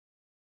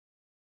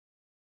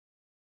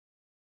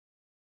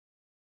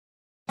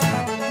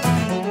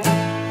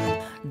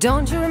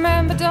Don't you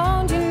remember,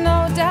 don't you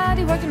know,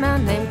 Daddy worked a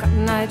man named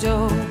Cotton Eye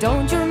Joe.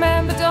 Don't you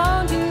remember,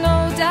 don't you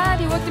know,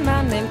 Daddy worked a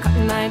man named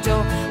Cotton Eye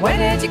Joe. Where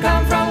did you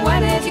come from, where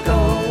did you go,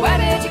 where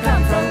did you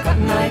come from,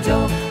 Cotton Eye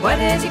Joe? Where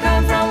did you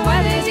come from,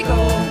 where did you go,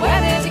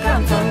 where did you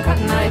come from,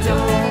 Cotton Eye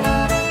Joe?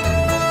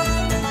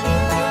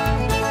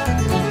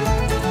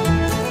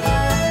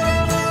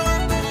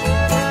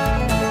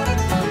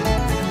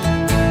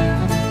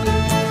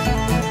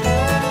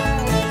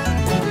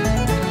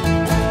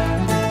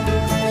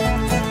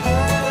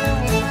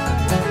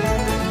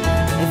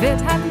 If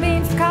it hadn't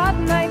been for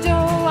Cotton Eye Joe,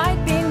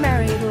 I'd been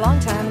married a long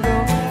time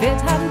ago. If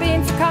it hadn't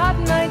been for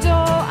Cotton Eye Joe,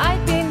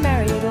 I'd been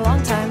married a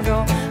long time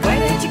ago. Where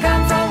did you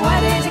come from?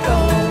 Where did you go?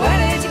 Where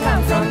did you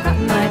come from,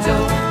 Cotton Eye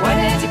Joe? Where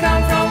did you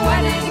come from?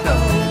 Where did you go?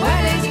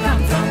 Where did you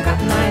come from,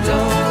 Cotton Eye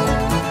Joe?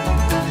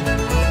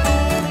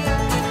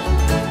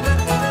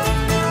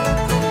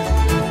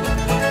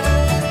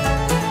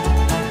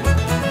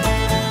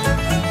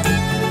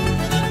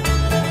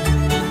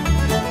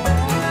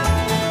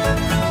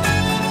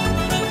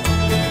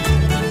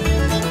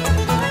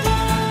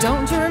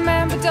 Don't you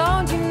remember,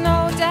 don't you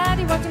know,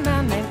 Daddy worked a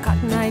man named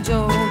Cotton Eye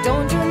Joe.